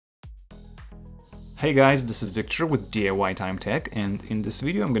Hey guys, this is Victor with DIY Time Tech, and in this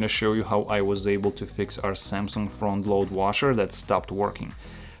video I'm going to show you how I was able to fix our Samsung front load washer that stopped working.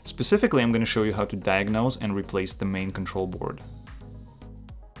 Specifically, I'm going to show you how to diagnose and replace the main control board.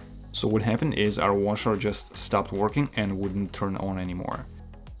 So what happened is our washer just stopped working and wouldn't turn on anymore.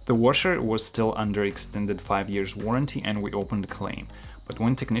 The washer was still under extended 5 years warranty and we opened a claim. But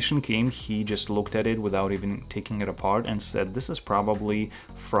when technician came, he just looked at it without even taking it apart and said this is probably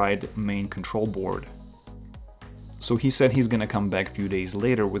fried main control board. So he said he's gonna come back a few days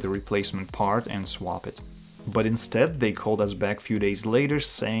later with a replacement part and swap it. But instead they called us back a few days later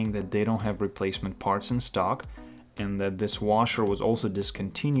saying that they don't have replacement parts in stock and that this washer was also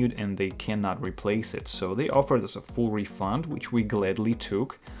discontinued and they cannot replace it. So they offered us a full refund, which we gladly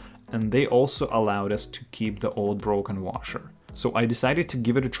took, and they also allowed us to keep the old broken washer. So I decided to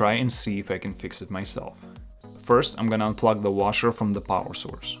give it a try and see if I can fix it myself. First, I'm gonna unplug the washer from the power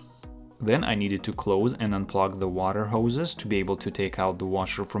source. Then I needed to close and unplug the water hoses to be able to take out the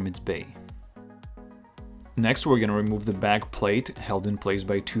washer from its bay. Next, we're gonna remove the back plate held in place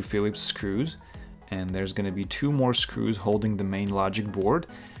by 2 Phillips screws, and there's gonna be 2 more screws holding the main logic board,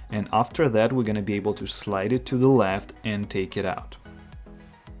 and after that we're gonna be able to slide it to the left and take it out.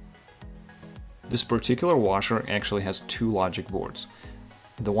 This particular washer actually has 2 logic boards.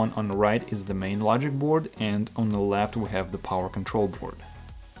 The one on the right is the main logic board, and on the left we have the power control board.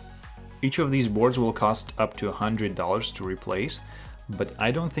 Each of these boards will cost up to $100 to replace, but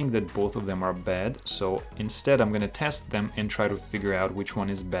I don't think that both of them are bad, so instead I'm gonna test them and try to figure out which one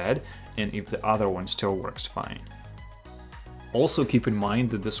is bad and if the other one still works fine. Also keep in mind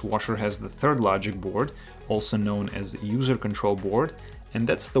that this washer has the 3rd logic board, also known as the user control board, and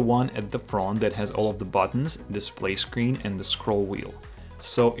that's the one at the front that has all of the buttons, display screen and the scroll wheel.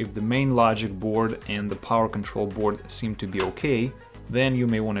 So if the main logic board and the power control board seem to be okay, then you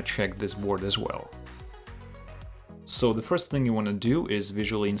may want to check this board as well. So the first thing you want to do is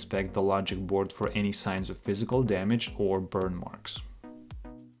visually inspect the logic board for any signs of physical damage or burn marks.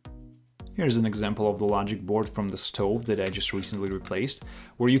 Here's an example of the logic board from the stove that I just recently replaced,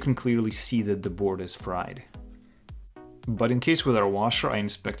 where you can clearly see that the board is fried. But in case with our washer, I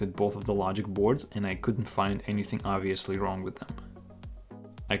inspected both of the logic boards and I couldn't find anything obviously wrong with them.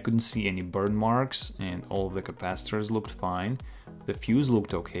 I couldn't see any burn marks and all of the capacitors looked fine. The fuse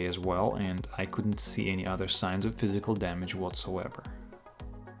looked okay as well, and I couldn't see any other signs of physical damage whatsoever.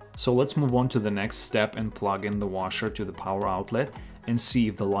 So let's move on to the next step and plug in the washer to the power outlet and see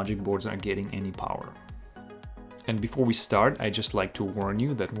if the logic boards are getting any power. And before we start, I'd just like to warn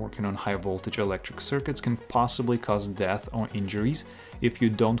you that working on high voltage electric circuits can possibly cause death or injuries if you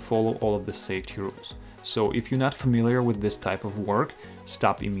don't follow all of the safety rules. So if you're not familiar with this type of work,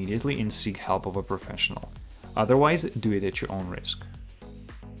 stop immediately and seek help of a professional. Otherwise, do it at your own risk.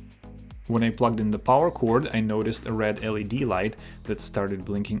 When I plugged in the power cord, I noticed a red LED light that started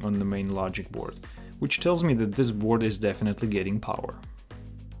blinking on the main logic board, which tells me that this board is definitely getting power.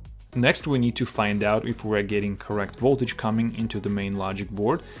 Next, we need to find out if we're getting correct voltage coming into the main logic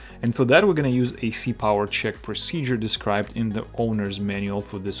board, and for that we're going to use AC power check procedure described in the owner's manual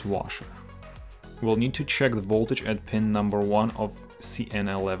for this washer. We'll need to check the voltage at pin number 1 of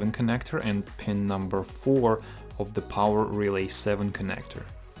CN11 connector and pin number 4 of the power relay 7 connector.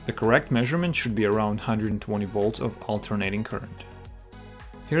 The correct measurement should be around 120 volts of alternating current.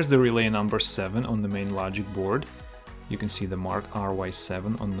 Here's the relay number 7 on the main logic board. You can see the mark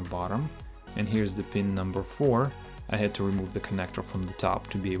RY7 on the bottom, and here's the pin number 4. I had to remove the connector from the top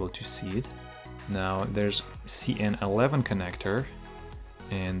to be able to see it. Now there's CN11 connector,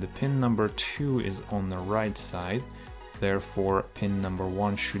 and the pin number 2 is on the right side, therefore pin number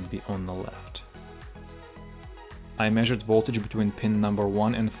 1 should be on the left. I measured voltage between pin number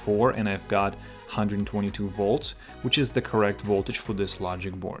 1 and 4 and I've got 122 volts, which is the correct voltage for this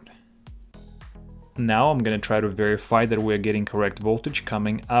logic board. Now I'm going to try to verify that we're getting correct voltage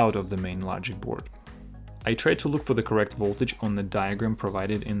coming out of the main logic board. I tried to look for the correct voltage on the diagram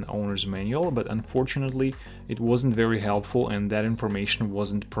provided in the owner's manual, but unfortunately it wasn't very helpful and that information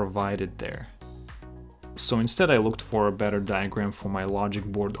wasn't provided there. So instead I looked for a better diagram for my logic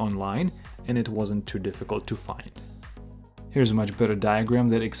board online, and it wasn't too difficult to find. Here's a much better diagram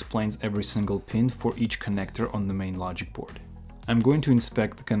that explains every single pin for each connector on the main logic board. I'm going to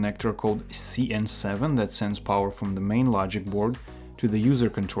inspect the connector called CN7 that sends power from the main logic board to the user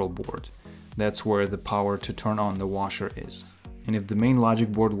control board. That's where the power to turn on the washer is. And if the main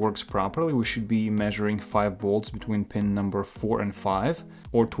logic board works properly, we should be measuring 5 volts between pin number 4 and 5,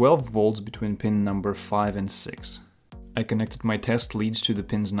 or 12 volts between pin number 5 and 6. I connected my test leads to the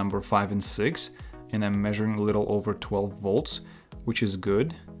pins number 5 and 6, and I'm measuring a little over 12 volts, which is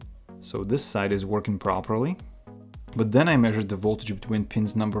good. So this side is working properly. But then I measured the voltage between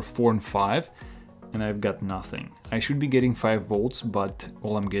pins number 4 and 5, and I've got nothing. I should be getting 5 volts, but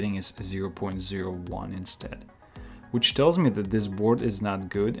all I'm getting is 0.01 instead, which tells me that this board is not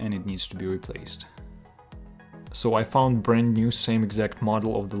good and it needs to be replaced. So I found brand new same exact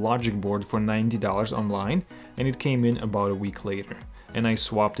model of the logic board for $90 online, and it came in about a week later, and I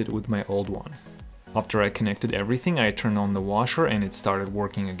swapped it with my old one. After I connected everything, I turned on the washer and it started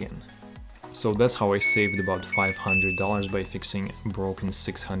working again. So that's how I saved about $500 by fixing a broken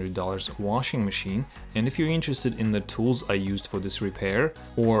 $600 washing machine. And if you're interested in the tools I used for this repair,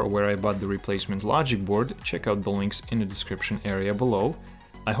 or where I bought the replacement logic board, check out the links in the description area below.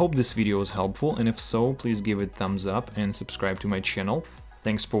 I hope this video was helpful, and if so, please give it a thumbs up and subscribe to my channel.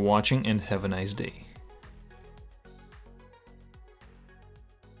 Thanks for watching and have a nice day.